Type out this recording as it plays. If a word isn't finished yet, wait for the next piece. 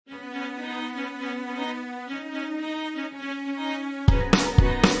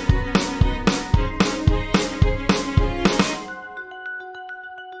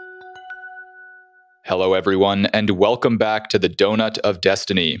Hello, everyone, and welcome back to the Donut of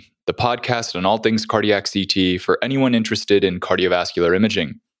Destiny, the podcast on all things cardiac CT for anyone interested in cardiovascular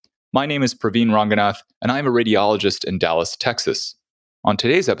imaging. My name is Praveen Ranganath, and I'm a radiologist in Dallas, Texas. On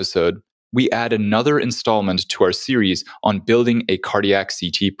today's episode, we add another installment to our series on building a cardiac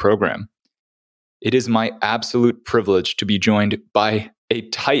CT program. It is my absolute privilege to be joined by a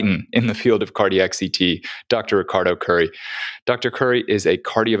titan in the field of cardiac CT, Dr. Ricardo Cury. Dr. Cury is a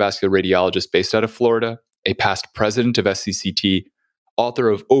cardiovascular radiologist based out of Florida, a past president of SCCT, author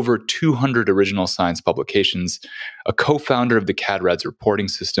of over 200 original science publications, a co-founder of the CAD-RADS reporting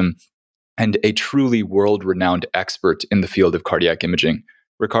system, and a truly world-renowned expert in the field of cardiac imaging.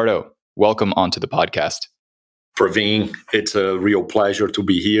 Ricardo, welcome onto the podcast. Praveen, it's a real pleasure to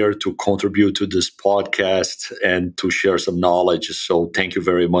be here to contribute to this podcast and to share some knowledge. So thank you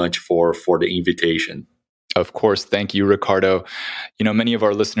very much for the invitation. Of course. Thank you, Ricardo. You know, many of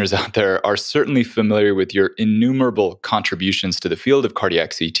our listeners out there are certainly familiar with your innumerable contributions to the field of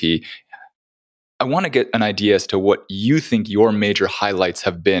cardiac CT. I want to get an idea as to what you think your major highlights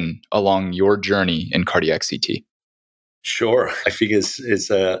have been along your journey in cardiac CT. Sure. I think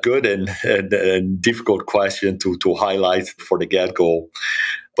it's a good and difficult question to highlight for the get-go.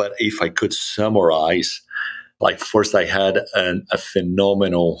 But if I could summarize, first I had a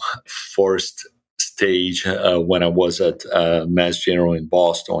phenomenal first stage when I was at Mass General in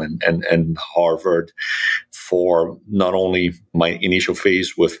Boston and Harvard for not only my initial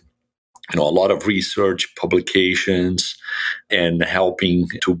phase with a lot of research, publications, and helping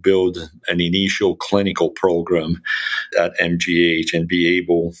to build an initial clinical program at MGH and be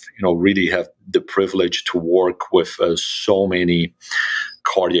able, really have the privilege to work with so many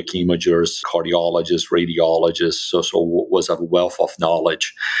cardiac imagers, cardiologists, radiologists. So was a wealth of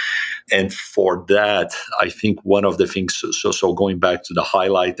knowledge. And for that, I think one of the things, so going back to the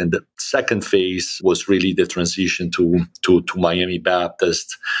highlight, and the second phase was really the transition to Miami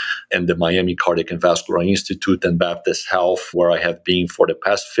Baptist and the Miami Cardiac and Vascular Institute and Baptist Health, where I have been for the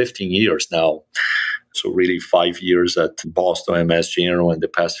past 15 years now. So really 5 years at Boston and Mass General and the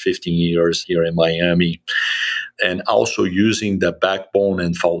past 15 years here in Miami. And also using the backbone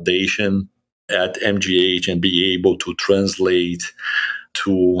and foundation at MGH and be able to translate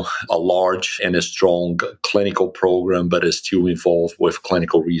to a large and a strong clinical program, but is still involved with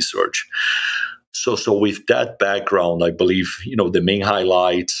clinical research. So with that background, I believe, the main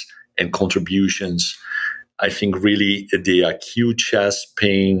highlights and contributions, I think really the acute chest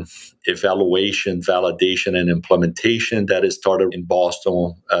pain evaluation, validation, and implementation that is started in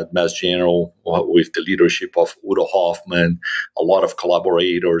Boston at Mass General with the leadership of Udo Hoffman, a lot of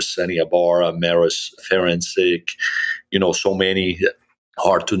collaborators, Sani Ibarra, Maris Ferencik, so many,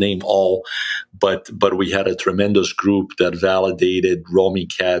 hard to name all, but we had a tremendous group that validated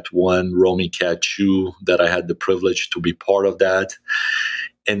RomiCat 1, RomiCat 2, that I had the privilege to be part of that.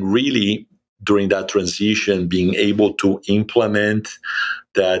 And really, during that transition, being able to implement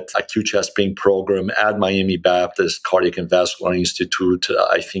that acute chest pain program at Miami Baptist Cardiac and Vascular Institute,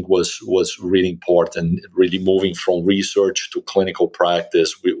 I think was really important, really moving from research to clinical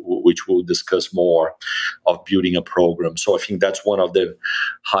practice, which we'll discuss more, of building a program. So I think that's one of the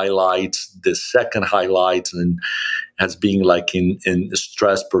highlights. The second highlight has been in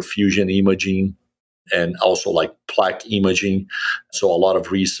stress perfusion imaging, and also plaque imaging. So a lot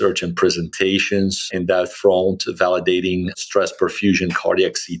of research and presentations in that front, validating stress perfusion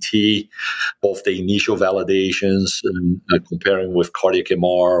cardiac CT, both the initial validations and comparing with cardiac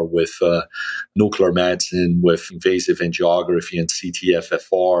MR, with nuclear medicine, with invasive angiography and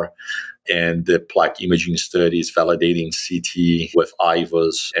CT-FFR, and the plaque imaging studies validating CT with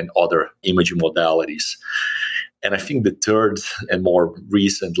IVAs and other imaging modalities. And I think the third and more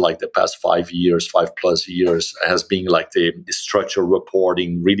recent, the past 5 plus years, has been the structural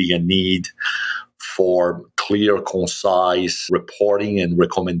reporting, really a need for clear, concise reporting and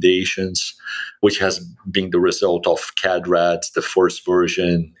recommendations, which has been the result of CAD-RADS, the first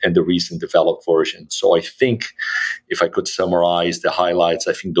version, and the recent developed version. So I think if I could summarize the highlights,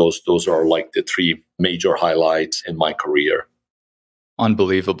 I think those are the three major highlights in my career.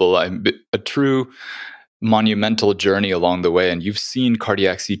 Unbelievable. A true monumental journey along the way, and you've seen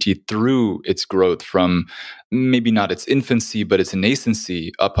cardiac CT through its growth from maybe not its infancy, but its nascency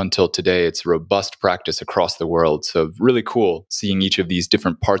up until today. It's robust practice across the world. So really cool seeing each of these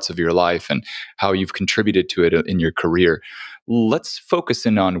different parts of your life and how you've contributed to it in your career. Let's focus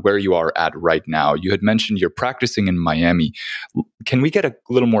in on where you are at right now. You had mentioned you're practicing in Miami. Can we get a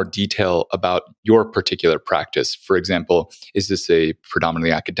little more detail about your particular practice? For example, is this a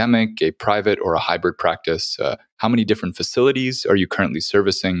predominantly academic, a private, or a hybrid practice? How many different facilities are you currently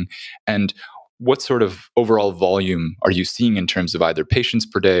servicing? And what sort of overall volume are you seeing in terms of either patients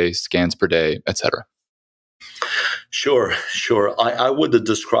per day, scans per day, et cetera? Sure. I would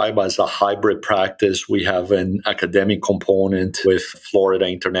describe as a hybrid practice. We have an academic component with Florida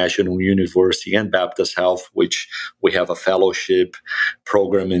International University and Baptist Health, which we have a fellowship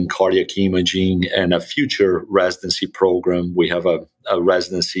program in cardiac imaging and a future residency program. We have a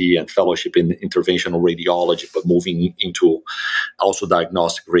residency and fellowship in interventional radiology, but moving into also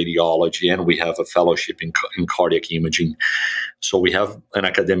diagnostic radiology, and we have a fellowship in cardiac imaging. So we have an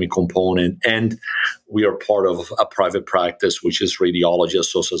academic component, and we are part of a private practice, which is Radiology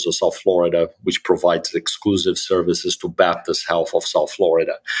Associates of South Florida, which provides exclusive services to Baptist Health of South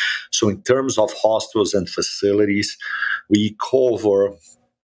Florida. So in terms of hospitals and facilities, we cover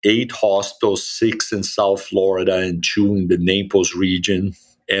 8 hospitals, 6 in South Florida and 2 in the Naples region.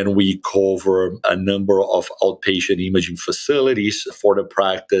 And we cover a number of outpatient imaging facilities for the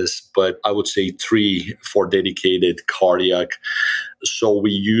practice, but I would say 3 for dedicated cardiac. So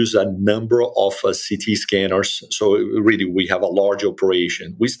we use a number of CT scanners. So really, we have a large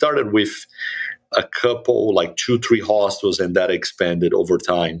operation. We started with a couple, like 2-3 hospitals, and that expanded over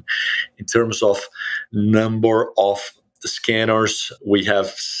time. In terms of number of scanners, we have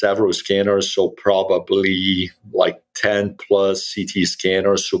several scanners, so probably like 10 plus CT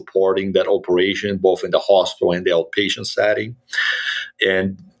scanners supporting that operation, both in the hospital and the outpatient setting,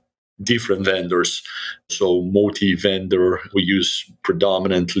 and different vendors. So multi-vendor, we use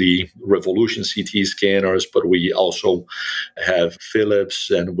predominantly Revolution CT scanners, but we also have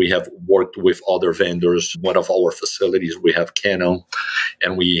Philips, and we have worked with other vendors. One of our facilities, we have Canon,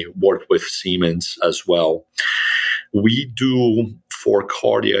 and we work with Siemens as well. We do, for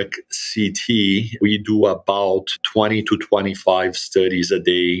cardiac CT, we do about 20 to 25 studies a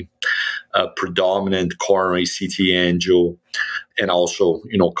day, predominant coronary CT angio, and also,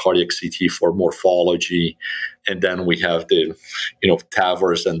 cardiac CT for morphology. And then we have the,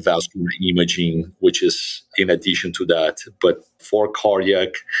 TAVRs and vascular imaging, which is in addition to that. But for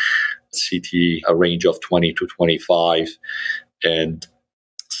cardiac CT, a range of 20 to 25, and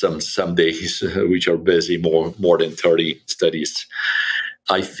some days which are busy, more than 30 studies.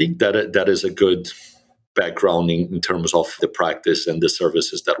 I think that is a good background in terms of the practice and the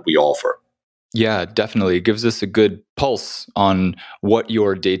services that we offer. Yeah, definitely. It gives us a good pulse on what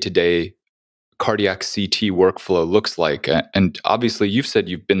your day-to-day cardiac CT workflow looks like. And obviously, you've said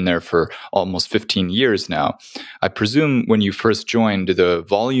you've been there for almost 15 years now. I presume when you first joined, the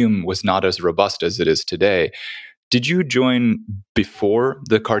volume was not as robust as it is today. Did you join before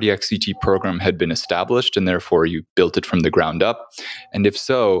the cardiac CT program had been established, and therefore you built it from the ground up? And if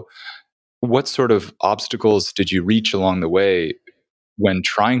so, what sort of obstacles did you reach along the way when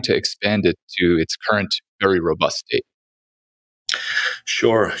trying to expand it to its current very robust state?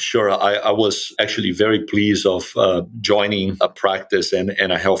 Sure. I was actually very pleased of joining a practice and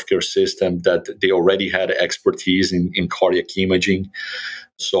a healthcare system that they already had expertise in cardiac imaging.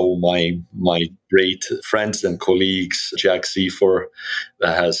 So my great friends and colleagues, Jack Ziefer,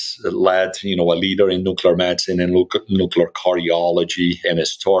 has led, a leader in nuclear medicine and nuclear cardiology, and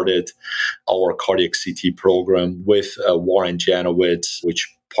has started our cardiac CT program with Warren Janowitz,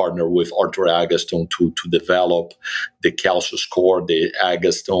 which partner with Arthur Agastone to develop the CALSO score, the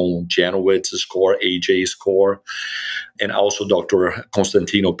Agastone-Janowitz score, AJ score, and also Dr.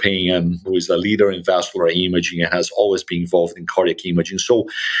 Constantino Peña, who is a leader in vascular imaging and has always been involved in cardiac imaging. So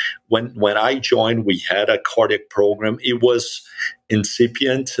when I joined, we had a cardiac program. It was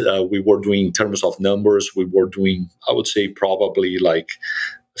incipient. We were doing, in terms of numbers, we were doing, I would say, probably like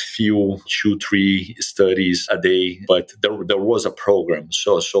few 2-3 studies a day, but there was a program,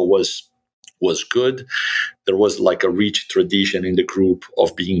 so was good. There was like a rich tradition in the group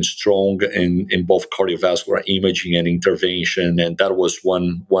of being strong in both cardiovascular imaging and intervention, and that was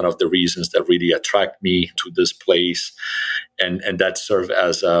one of the reasons that really attracted me to this place, and that served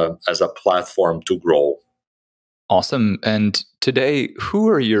as a platform to grow. Awesome. And today, who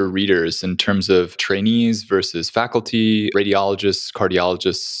are your readers in terms of trainees versus faculty, radiologists,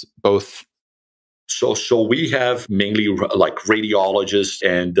 cardiologists, both? So we have mainly like radiologists,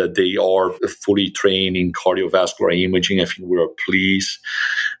 and they are fully trained in cardiovascular imaging. I think we are pleased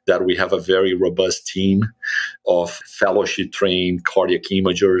that we have a very robust team of fellowship trained cardiac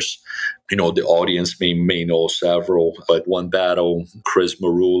imagers. The audience may know several, but One Battle, Chris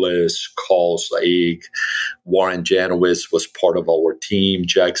Maroulis, Carl Saig, Warren Janowitz was part of our team,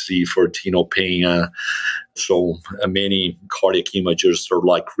 Jack Ziefer, Tino Peña. So many cardiac imagers are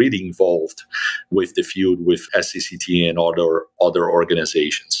like really involved with the field with SCCT and other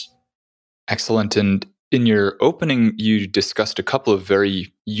organizations. Excellent. And In your opening, you discussed a couple of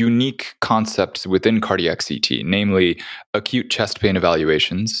very unique concepts within cardiac CT, namely acute chest pain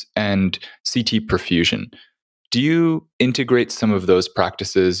evaluations and CT perfusion. Do you integrate some of those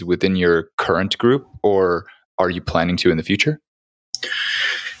practices within your current group, or are you planning to in the future?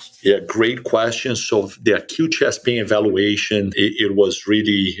 Yeah, great question. So the acute chest pain evaluation, it was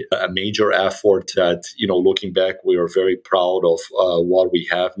really a major effort that, looking back, we are very proud of what we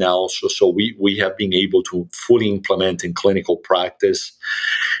have now. So we have been able to fully implement in clinical practice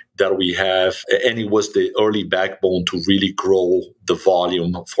that we have, and it was the early backbone to really grow the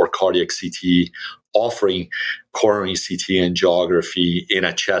volume for cardiac CT, offering coronary CT angiography in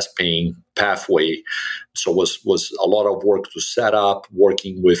a chest pain pathway. So was a lot of work to set up,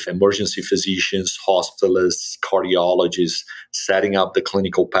 working with emergency physicians, hospitalists, cardiologists, setting up the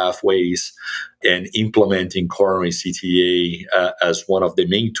clinical pathways, and implementing coronary CTA as one of the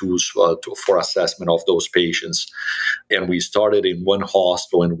main tools for assessment of those patients. And we started in one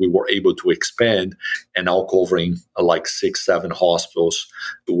hospital, and we were able to expand, and now covering like 6-7 hospitals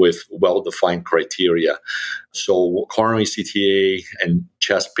with well-defined criteria. So coronary CTA and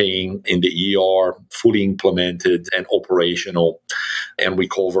chest pain in the ER fully implemented and operational. And we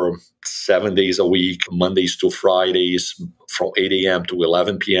cover 7 days a week, Mondays to Fridays from 8 a.m. to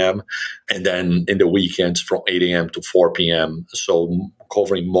 11 p.m. And then in the weekends from 8 a.m. to 4 p.m. So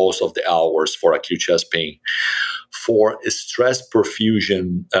covering most of the hours for acute chest pain. For stress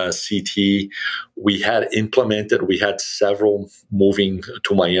perfusion CT, we had several moving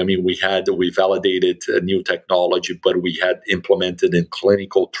to Miami. We validated a new technology, but we had implemented in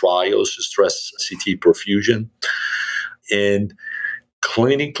clinical trials stress CT perfusion. And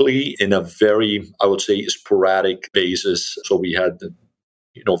clinically, in a very, I would say, sporadic basis. So we had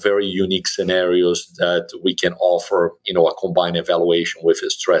very unique scenarios that we can offer, a combined evaluation with a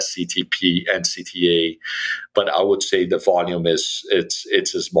stress CTP and CTA. But I would say the volume it's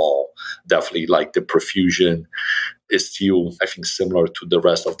small. Definitely, like the perfusion is still, I think, similar to the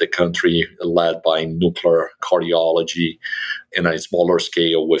rest of the country, led by nuclear cardiology in a smaller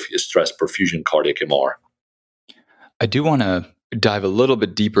scale with stress perfusion cardiac MR. I do want to dive a little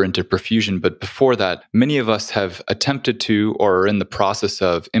bit deeper into perfusion, but before that, many of us have attempted to or are in the process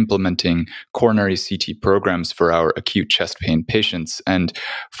of implementing coronary CT programs for our acute chest pain patients. And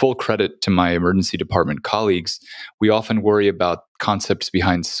full credit to my emergency department colleagues, we often worry about concepts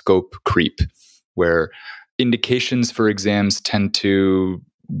behind scope creep, where indications for exams tend to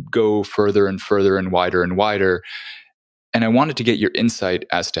go further and further and wider and wider. And I wanted to get your insight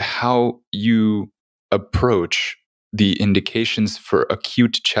as to how you approach the indications for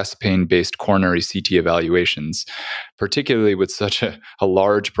acute chest pain-based coronary CT evaluations, particularly with such a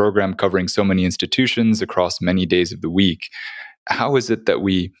large program covering so many institutions across many days of the week. How is it that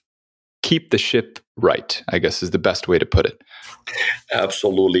we keep the ship right, I guess is the best way to put it?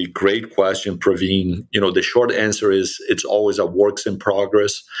 Absolutely. Great question, Praveen. The short answer is it's always a works in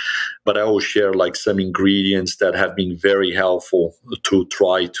progress, but I will share like some ingredients that have been very helpful to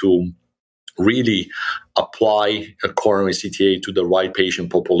try to really apply a coronary CTA to the right patient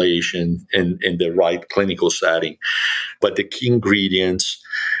population in the right clinical setting. But the key ingredients,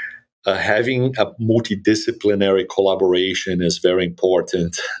 having a multidisciplinary collaboration is very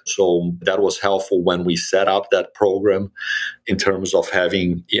important. So that was helpful when we set up that program in terms of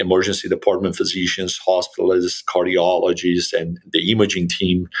having emergency department physicians, hospitalists, cardiologists, and the imaging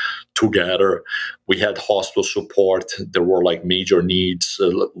team together. We had hospital support. There were like major needs,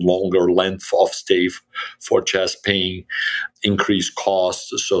 longer length of stay for chest pain, increased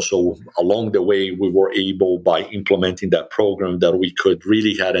costs. So along the way, we were able, by implementing that program, that we could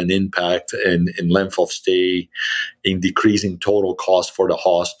really had an impact in length of stay, in decreasing total cost for the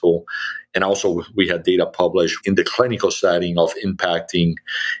hospital. And also, we had data published in the clinical setting of impacting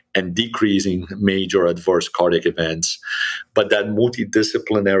and decreasing major adverse cardiac events. But that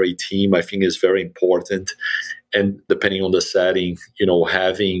multidisciplinary team, I think, is very important. And depending on the setting,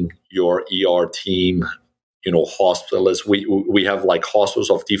 having your ER team, hospitalists, we have like hospitals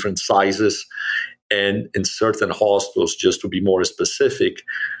of different sizes. And in certain hospitals, just to be more specific,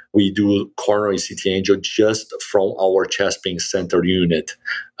 we do coronary CT angio just from our chest pain center unit.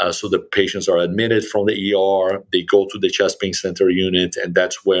 So the patients are admitted from the ER, they go to the chest pain center unit, and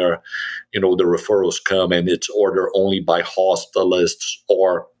that's where, the referrals come, and it's ordered only by hospitalists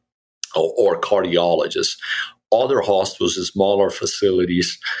or cardiologists. Other hospitals, smaller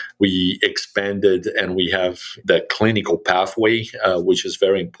facilities, we expanded, and we have the clinical pathway, which is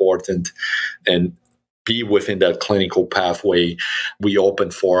very important. And be within that clinical pathway, we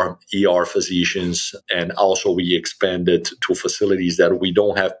opened for ER physicians, and also we expanded to facilities that we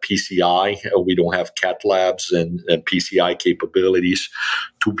don't have PCI, we don't have cath labs and PCI capabilities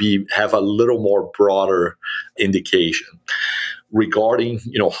to have a little more broader indication. Regarding,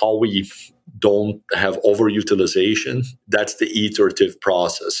 how we don't have overutilization, that's the iterative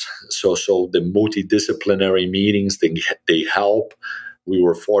process. So the multidisciplinary meetings, they help. We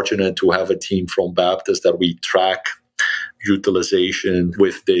were fortunate to have a team from Baptist that we track utilization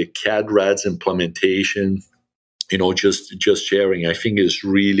with the CAD-RADS implementation. Just sharing, I think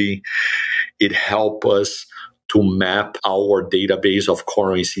it helped us to map our database of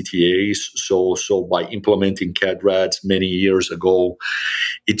coronary CTAs. So by implementing CAD-RADS many years ago,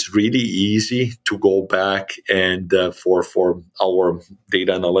 it's really easy to go back and for our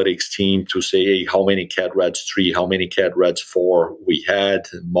data analytics team to say, hey, how many CAD-RADS 3, how many CAD-RADS 4 we had,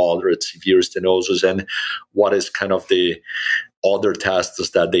 moderate, severe stenosis, and what is kind of the other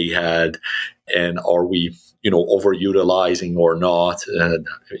tests that they had, and are we overutilizing or not,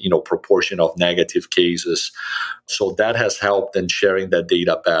 proportion of negative cases. So that has helped in sharing that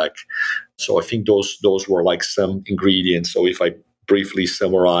data back. So I think those were like some ingredients. So if I briefly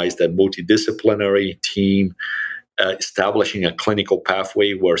summarize, that multidisciplinary team, establishing a clinical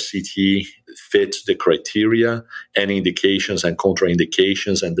pathway where CT fits the criteria and indications and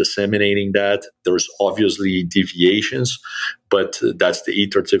contraindications, and disseminating that. There's obviously deviations, but that's the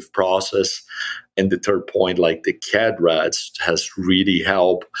iterative process. And the third point, like the CAD-RADS, has really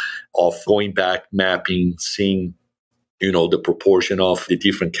helped of going back, mapping, seeing the proportion of the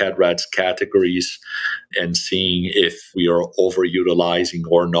different CAD-RADS categories and seeing if we are overutilizing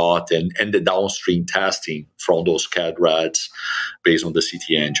or not, and the downstream testing from those CAD-RADS based on the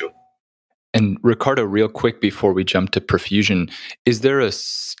CT angio. And Ricardo, real quick before we jump to perfusion, is there a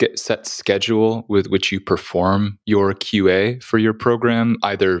set schedule with which you perform your QA for your program,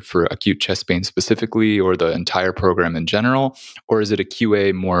 either for acute chest pain specifically or the entire program in general, or is it a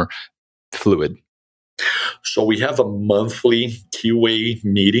QA more fluid? So we have a monthly QA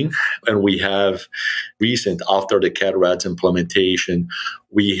meeting, and we have after the CAD-RADS implementation,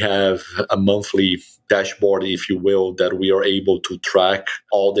 we have a monthly dashboard, if you will, that we are able to track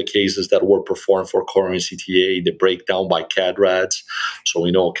all the cases that were performed for coronary CTA, the breakdown by CAD-RADS. So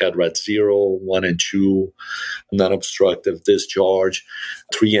we know CAD-RADS 0, 1 and 2, non-obstructive discharge,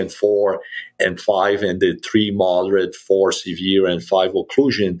 3 and 4, and 5, and the 3 moderate, 4 severe, and 5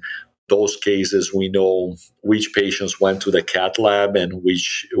 occlusion. Those cases, we know which patients went to the cath lab and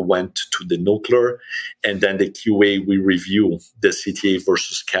which went to the nuclear. And then the QA, we review the CTA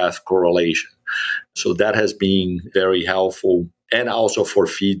versus cath correlation. So that has been very helpful, and also for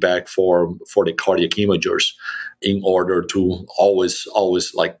feedback for the cardiac imagers, in order to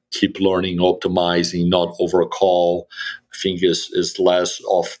always like keep learning, optimizing, not overcall. I think is less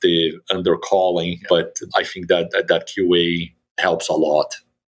of the undercalling, but I think that QA helps a lot.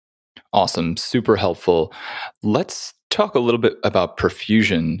 Awesome. Super helpful. Let's talk a little bit about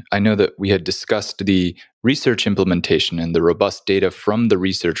perfusion. I know that we had discussed the research implementation and the robust data from the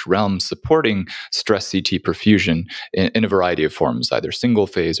research realm supporting stress CT perfusion in a variety of forms, either single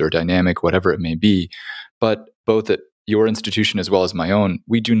phase or dynamic, whatever it may be. But both at your institution as well as my own,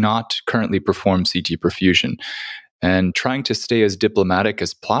 we do not currently perform CT perfusion. And trying to stay as diplomatic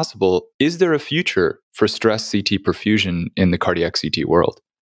as possible, is there a future for stress CT perfusion in the cardiac CT world?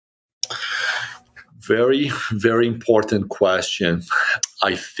 Very, very important question.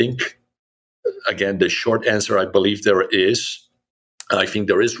 I think, again, the short answer, I believe there is. I think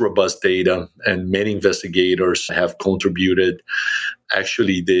there is robust data, and many investigators have contributed.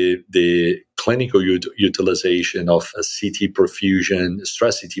 Actually, the clinical utilization of CT perfusion,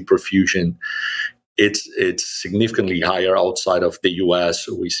 stress CT perfusion, it's significantly higher outside of the US.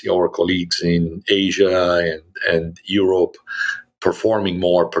 We see our colleagues in Asia and Europe performing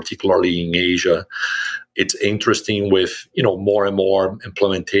more, particularly in Asia. It's interesting with more and more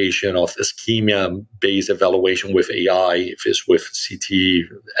implementation of ischemia-based evaluation with AI, if it's with CT,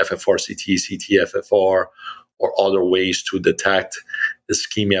 FFR CT, CT FFR, or other ways to detect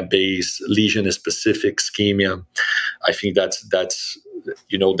ischemia-based lesion-specific ischemia. I think that's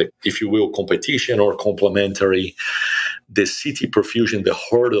the, if you will, competition or complementary. The CT perfusion, the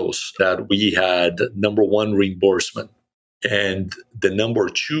hurdles that we had, number one, reimbursement. And the number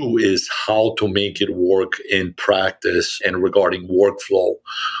two is how to make it work in practice and regarding workflow.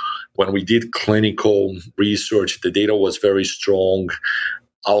 When we did clinical research, the data was very strong.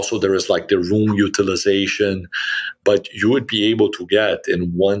 Also, there is like the room utilization, but you would be able to get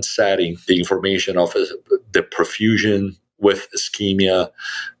in one setting the information of the perfusion with ischemia,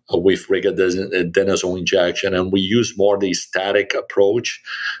 with regadenoson injection, and we use more the static approach,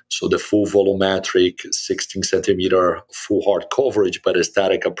 so the full volumetric 16 centimeter full heart coverage, but a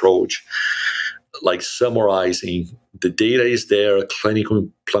static approach. Like summarizing, the data is there, clinical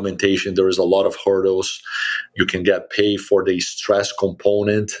implementation, there is a lot of hurdles. You can get paid for the stress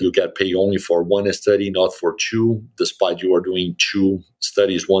component. You get paid only for one study, not for two, despite you are doing two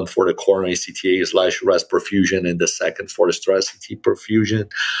studies, one for the coronary CTA/rest perfusion and the second for the stress CT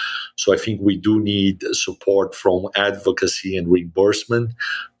perfusion. So I think we do need support from advocacy and reimbursement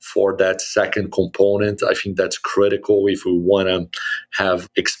for that second component. I think that's critical if we want to have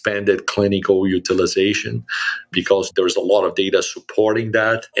expanded clinical utilization, because there's a lot of data supporting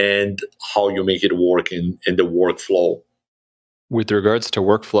that and how you make it work in the workflow. With regards to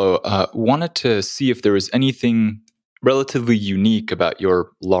workflow, wanted to see if there was anything relatively unique about your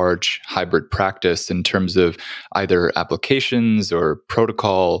large hybrid practice in terms of either applications or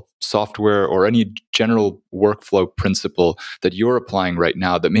protocol software or any general workflow principle that you're applying right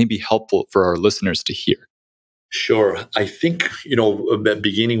now that may be helpful for our listeners to hear. Sure. I think,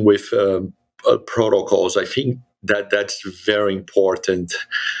 beginning with protocols, I think that's very important.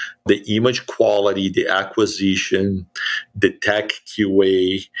 The image quality, the acquisition, the tech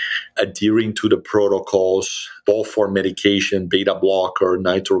QA, adhering to the protocols, both for medication, beta blocker,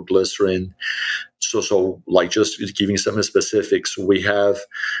 nitroglycerin. So like just giving some specifics, we have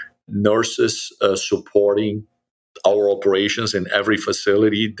nurses supporting our operations in every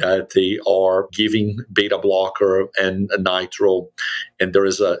facility that they are giving beta blocker and a nitro, and there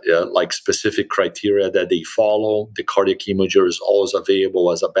is a specific criteria that they follow. The cardiac imager is always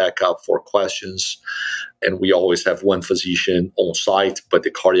available as a backup for questions, and we always have one physician on site, but the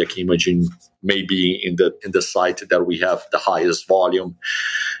cardiac imaging may be in the site that we have the highest volume.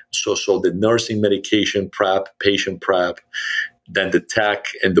 So the nursing, medication prep, patient prep, then the tech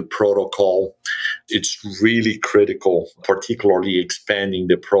and the protocol, it's really critical, particularly expanding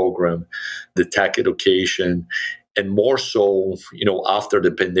the program, the tech education, and more so, after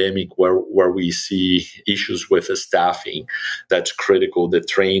the pandemic where we see issues with the staffing, that's critical, the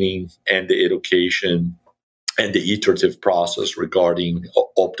training and the education and the iterative process regarding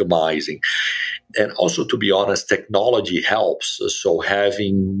optimizing. And also, to be honest, technology helps. So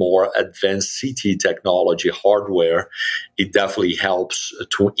having more advanced CT technology hardware, it definitely helps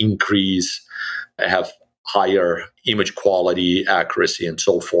to have higher image quality, accuracy, and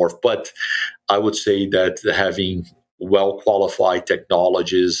so forth. But I would say that having well-qualified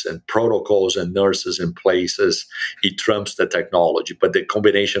technologies and protocols and nurses in places, it trumps the technology. But the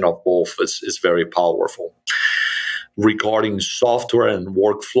combination of both is very powerful. Regarding software and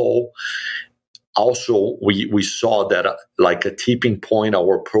workflow, also, we saw that like a tipping point,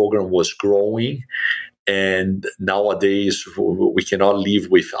 our program was growing. And nowadays, we cannot live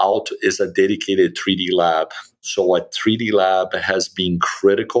without is a dedicated 3D lab. So a 3D lab has been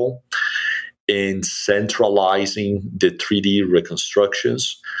critical in centralizing the 3D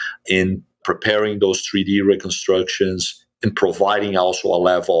reconstructions, in preparing those 3D reconstructions, and providing also a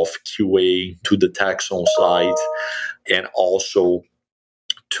level of QA to the techs on site, and also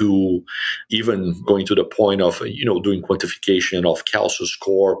to even going to the point of, doing quantification of calcium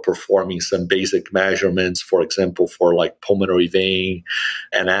score, performing some basic measurements, for example, for like pulmonary vein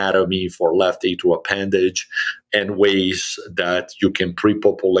anatomy, for left atrial appendage, and ways that you can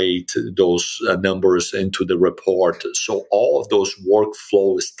pre-populate those numbers into the report. So all of those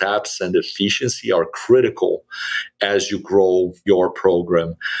workflow steps and efficiency are critical as you grow your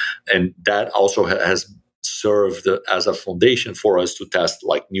program. And that also has served as a foundation for us to test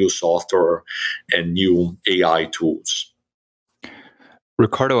like new software and new AI tools.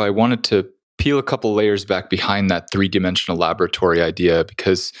 Ricardo, I wanted to peel a couple layers back behind that three-dimensional laboratory idea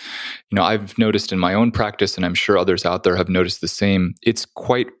because, I've noticed in my own practice, and I'm sure others out there have noticed the same, it's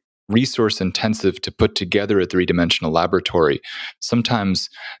quite resource intensive to put together a three-dimensional laboratory. Sometimes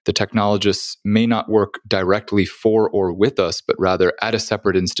the technologists may not work directly for or with us, but rather at a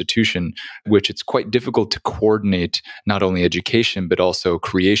separate institution, which it's quite difficult to coordinate not only education, but also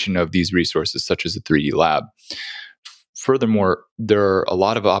creation of these resources, such as a 3D lab. Furthermore, there are a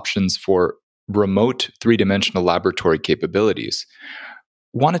lot of options for remote three-dimensional laboratory capabilities.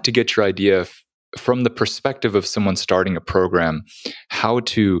 Wanted to get your idea from the perspective of someone starting a program, how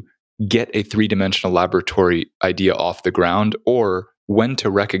to get a three-dimensional laboratory idea off the ground, or when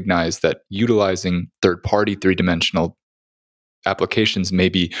to recognize that utilizing third-party three-dimensional applications may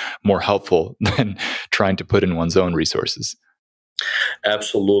be more helpful than trying to put in one's own resources.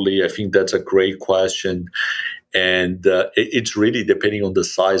 Absolutely. I think that's a great question. And it's really depending on the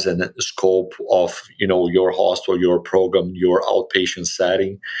size and scope of, your hospital, your program, your outpatient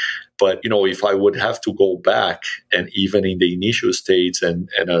setting. But, if I would have to go back, and even in the initial states, and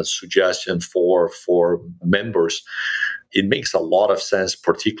a suggestion for members, it makes a lot of sense,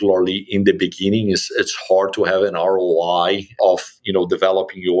 particularly in the beginning. It's hard to have an ROI of,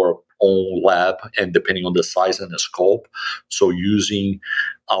 developing your own lab, and depending on the size and the scope. So using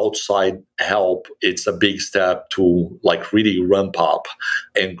outside help, it's a big step to really ramp up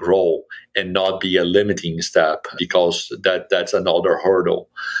and grow, and not be a limiting step, because that's another hurdle.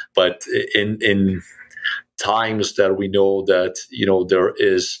 But in times that we know that, there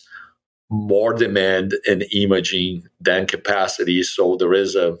is more demand in imaging than capacity, so there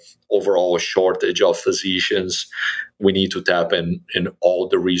is a overall shortage of physicians, we need to tap in all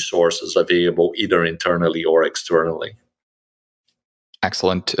the resources available, either internally or externally.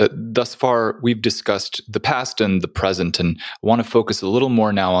 Excellent. Thus far, we've discussed the past and the present, and I want to focus a little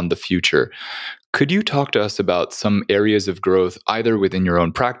more now on the future. Could you talk to us about some areas of growth, either within your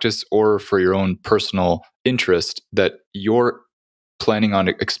own practice or for your own personal interest, that you're planning on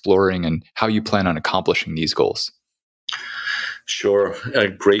exploring, and how you plan on accomplishing these goals? Sure. A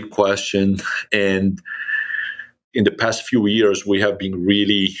great question. And in the past few years, we have been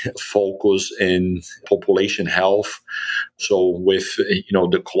really focused in population health. So with,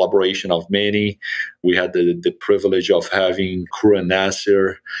 the collaboration of many, we had the privilege of having Cury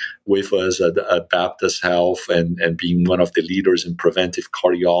Nasser with us at Baptist Health, and being one of the leaders in preventive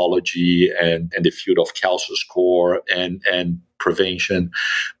cardiology, and the field of calcium score and prevention.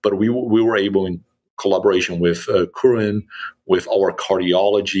 But we were able, in collaboration with Cury, with our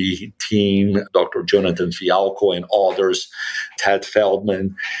cardiology team, Dr. Jonathan Fialco and others, Ted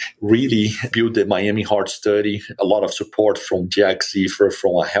Feldman, really built the Miami Heart Study. A lot of support from Jack Ziffer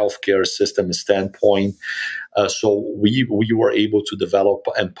from a healthcare system standpoint. So we were able to develop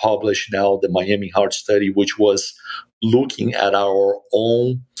and publish now the Miami Heart Study, which was looking at our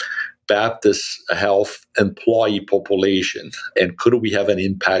own Baptist Health employee population, and could we have an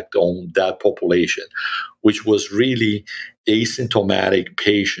impact on that population, which was really asymptomatic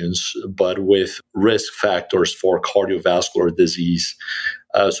patients, but with risk factors for cardiovascular disease.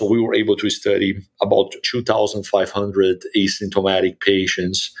 So we were able to study about 2,500 asymptomatic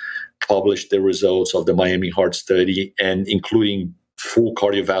patients, publish the results of the Miami Heart Study, and including full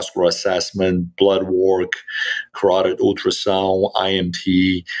cardiovascular assessment, blood work, carotid ultrasound,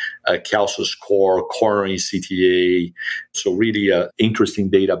 IMT, calcium score, coronary CTA. So really an interesting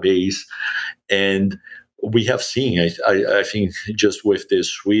database. And we have seen, I think, just with the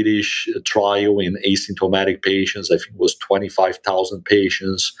Swedish trial in asymptomatic patients, I think it was 25,000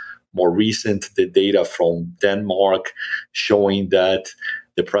 patients. More recent, the data from Denmark showing that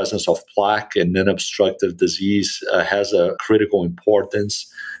the presence of plaque and non-obstructive disease has a critical importance,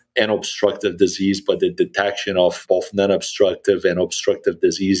 and obstructive disease, but the detection of both non-obstructive and obstructive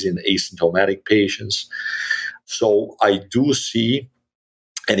disease in asymptomatic patients. So I do see,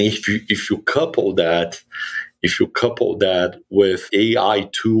 and if you couple that with AI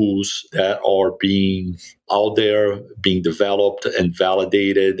tools that are being out there, being developed and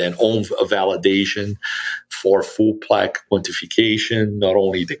validated, and on validation for full plaque quantification, not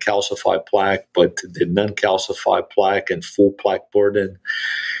only the calcified plaque, but the non-calcified plaque and full plaque burden,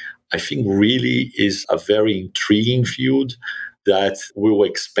 I think really is a very intriguing field that will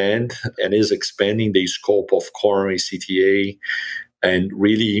expand and is expanding the scope of coronary CTA, and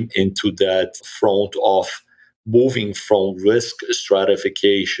really into that front of moving from risk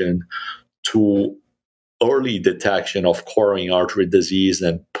stratification to early detection of coronary artery disease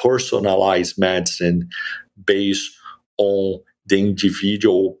and personalized medicine based on the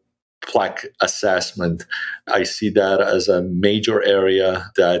individual plaque assessment. I see that as a major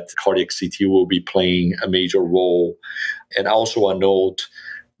area that cardiac CT will be playing a major role. And also a note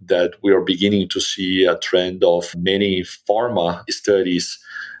that we are beginning to see a trend of many pharma studies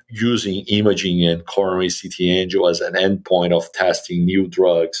using imaging and coronary CT angio as an endpoint of testing new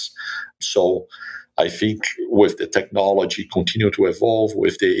drugs. So I think with the technology continue to evolve,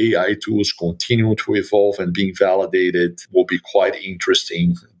 with the AI tools continue to evolve and being validated, will be quite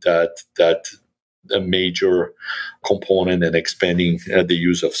interesting that a major component in expanding the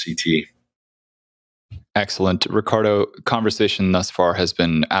use of CT. Excellent. Ricardo, conversation thus far has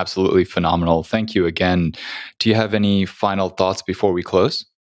been absolutely phenomenal. Thank you again. Do you have any final thoughts before we close?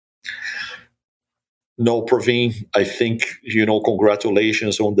 No, Praveen, I think,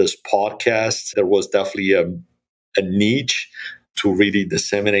 congratulations on this podcast. There was definitely a niche to really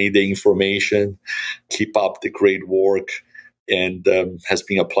disseminate the information. Keep up the great work. And has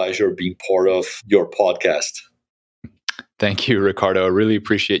been a pleasure being part of your podcast. Thank you, Ricardo. I really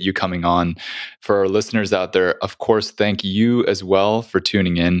appreciate you coming on. For our listeners out there, of course, thank you as well for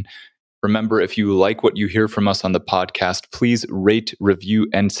tuning in. Remember, if you like what you hear from us on the podcast, please rate, review,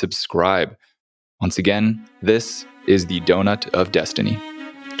 and subscribe. Once again, this is the Donut of Destiny.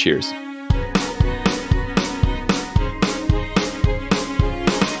 Cheers.